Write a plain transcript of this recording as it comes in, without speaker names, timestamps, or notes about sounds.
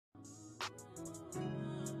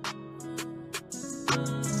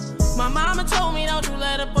mama told me don't you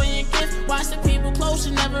let up on your kids. Watch the people close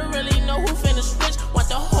and never really know who finna switch. Want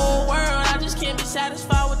the whole world, I just can't be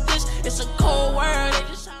satisfied with this. It's a cold world, they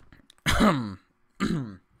just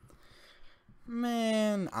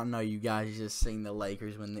Man, I know you guys just seen the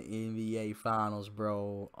Lakers win the NBA Finals,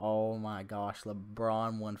 bro. Oh my gosh,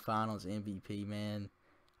 LeBron won Finals MVP, man.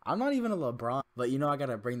 I'm not even a LeBron, but you know I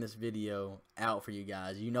gotta bring this video out for you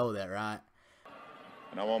guys. You know that, right?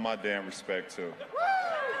 And I want my damn respect too.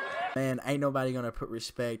 Man, ain't nobody gonna put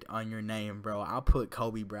respect on your name, bro. I'll put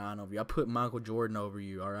Kobe Bryant over you. I'll put Michael Jordan over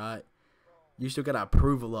you, alright? You still gotta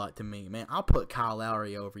prove a lot to me, man. I'll put Kyle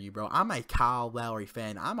Lowry over you, bro. I'm a Kyle Lowry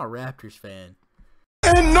fan. I'm a Raptors fan.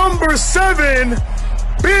 And number 7,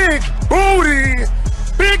 big booty,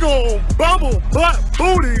 big old bubble butt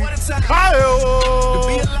booty, Kyle.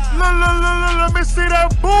 Let me see that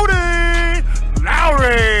booty,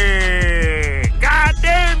 Lowry. God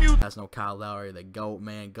damn you. That's no Kyle Lowry, the GOAT,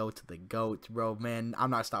 man. Go to the GOAT, bro, man. I'm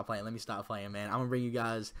not stop playing. Let me stop playing, man. I'm gonna bring you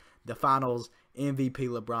guys the Finals MVP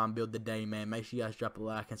LeBron build today, man. Make sure you guys drop a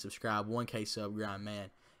like and subscribe. 1K sub grind, man.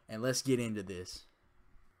 And let's get into this.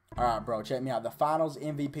 Alright, bro, check me out. The Finals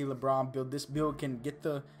MVP LeBron build. This build can get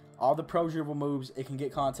all the pro dribble moves. It can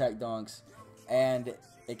get contact dunks. And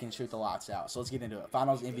it can shoot the lights out. So let's get into it.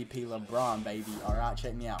 Finals MVP LeBron, baby. Alright,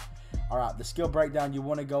 check me out. Alright, the skill breakdown. You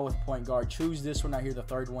want to go with point guard. Choose this one out here, the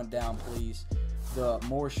third one down, please. The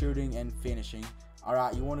more shooting and finishing.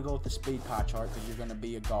 Alright, you want to go with the speed pie chart because you're going to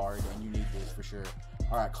be a guard and you need this for sure.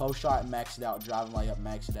 Alright, close shot, max it out. Driving layup,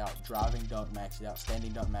 max it out. Driving dunk, max it out.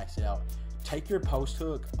 Standing dunk, max it out. Take your post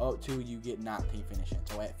hook up to you get 19 finishing.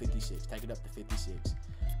 So at 56, take it up to 56.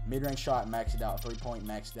 Mid-range shot, max it out. 3-point,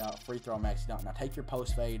 max it out. Free throw, max it out. Now take your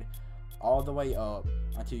post fade all the way up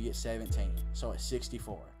until you get 17. So at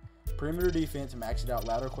 64. Perimeter defense, max it out.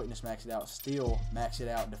 Lateral quickness, max it out. Steal, max it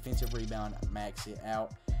out. Defensive rebound, max it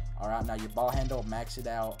out. Alright, now your ball handle, max it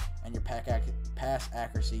out. And your pass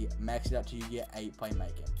accuracy, max it out till you get 8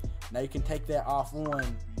 playmaking. Now you can take that off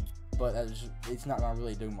one, but it's not going to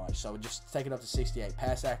really do much. So just take it up to 68.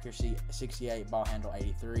 Pass accuracy, 68. Ball handle,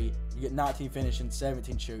 83. You get 19 finishing,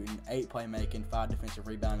 17 shooting, 8 playmaking, 5 defensive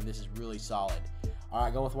rebounding. This is really solid.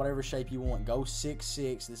 Alright, go with whatever shape you want. Go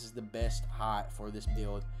 6'6". This is the best height for this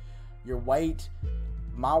build. Your weight,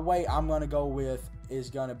 my weight I'm going to go with is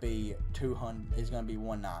going to be 200. Is going to be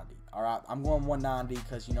 190. Alright, I'm going 190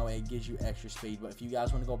 because, you know, it gives you extra speed. But if you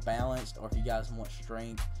guys want to go balanced or if you guys want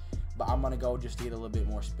strength, but I'm going to go just to get a little bit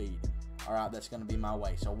more speed. Alright, that's going to be my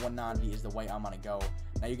weight. So 190 is the weight I'm going to go.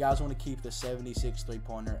 Now you guys want to keep the 76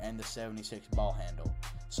 3-pointer and the 76 ball handle.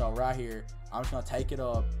 So right here, I'm just going to take it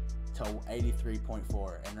up to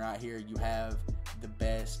 83.4. And right here, you have the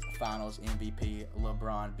best Finals MVP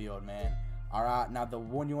LeBron build, man. Alright, now the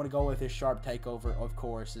one you want to go with is Sharp Takeover. Of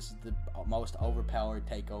course, this is the most overpowered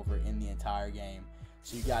takeover in the entire game.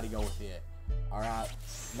 So you got to go with it. Alright,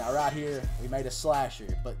 now right here, we made a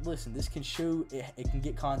slasher. But listen, this can shoot. It can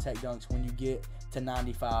get contact dunks when you get to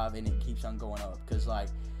 95 and it keeps on going up. Because, like,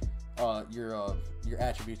 your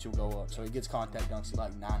attributes will go up. So it gets contact dunks at,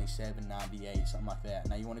 like, 97, 98, something like that.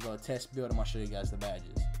 Now you want to go to test build. I'm going to show you guys the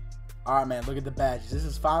badges. Alright, man, look at the badges. This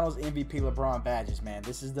is Finals MVP LeBron badges, man.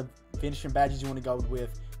 This is the finishing badges you want to go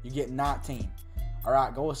with. You get 19.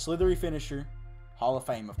 Alright, go with Slithery Finisher, Hall of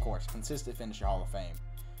Fame, of course. Consistent Finisher, Hall of Fame.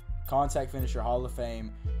 Contact Finisher, Hall of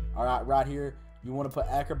Fame. Alright, right here, you want to put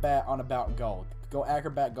Acrobat on about gold. Go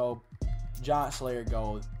Acrobat gold, Giant Slayer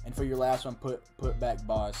gold, and for your last one, put back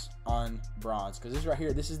boss on bronze. Because this right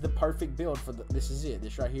here, this is the perfect build for this is it.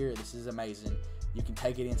 This right here, this is amazing. You can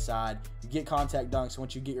take it inside. You get contact dunks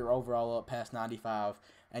once you get your overall up past 95,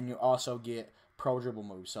 and you also get pro dribble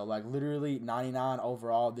moves. So like literally 99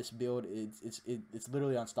 overall. This build, it's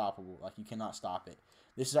literally unstoppable. Like you cannot stop it.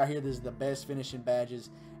 This is right here. This is the best finishing badges.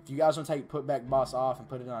 If you guys want to take put back boss off and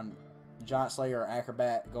put it on Giant Slayer or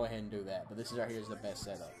Acrobat, go ahead and do that. But this is right here is the best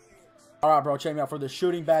setup. All right, bro. Check me out for the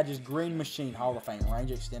shooting badges. Green Machine, Hall of Fame.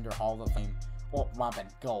 Range Extender, Hall of Fame. Oh my bad.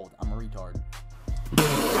 Gold. I'm a retard.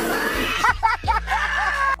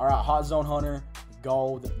 Alright, Hot Zone Hunter,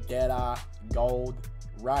 gold. Deadeye, gold.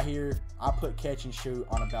 Right here, I put Catch and Shoot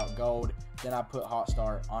on about gold. Then I put Hot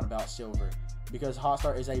Start on about silver. Because Hot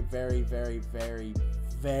Start is a very, very, very,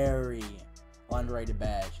 very underrated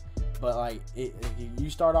badge. But like, if you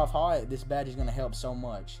start off hot, this badge is going to help so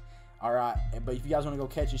much. Alright, but if you guys want to go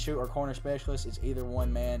Catch and Shoot or Corner Specialist, it's either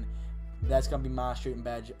one, man. That's going to be my shooting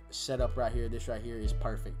badge setup right here. This right here is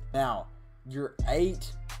perfect. Now, your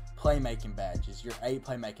 8 playmaking badges. Your 8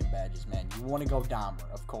 playmaking badges, man. You want to go Dimer,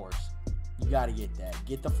 of course. You got to get that.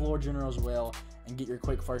 Get the Floor General as well, and get your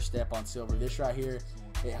quick first step on silver. This right here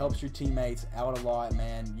It helps your teammates out a lot,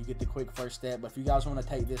 man. You get the quick first step. But if you guys want to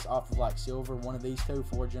take this off of like silver, one of these two,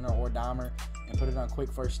 fortune or dimer, and put it on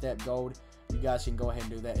quick first step gold, you guys can go ahead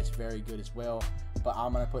and do that. It's very good as well. But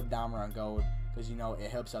I'm going to put dimer on gold because, you know,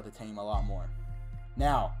 it helps out the team a lot more.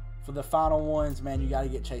 Now, for the final ones, man, you got to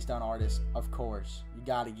get chase down artists, of course. You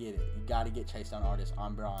got to get it. You got to get chase down artists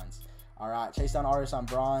on bronze. All right, chase down artists on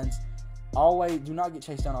bronze. Always do not get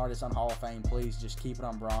chase down artists on Hall of Fame. Please just keep it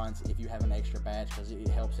on bronze if you have an extra badge because it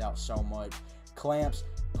helps out so much. Clamps,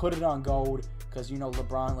 put it on gold because, you know,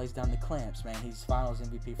 LeBron lays down the clamps, man. He's finals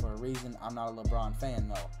MVP for a reason. I'm not a LeBron fan,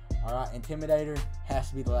 though. All right, Intimidator has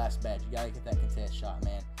to be the last badge. You got to get that contest shot,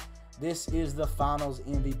 man. This is the finals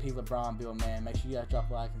MVP LeBron build, man. Make sure you guys drop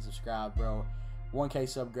a like and subscribe, bro. 1K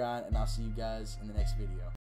sub grind, and I'll see you guys in the next video.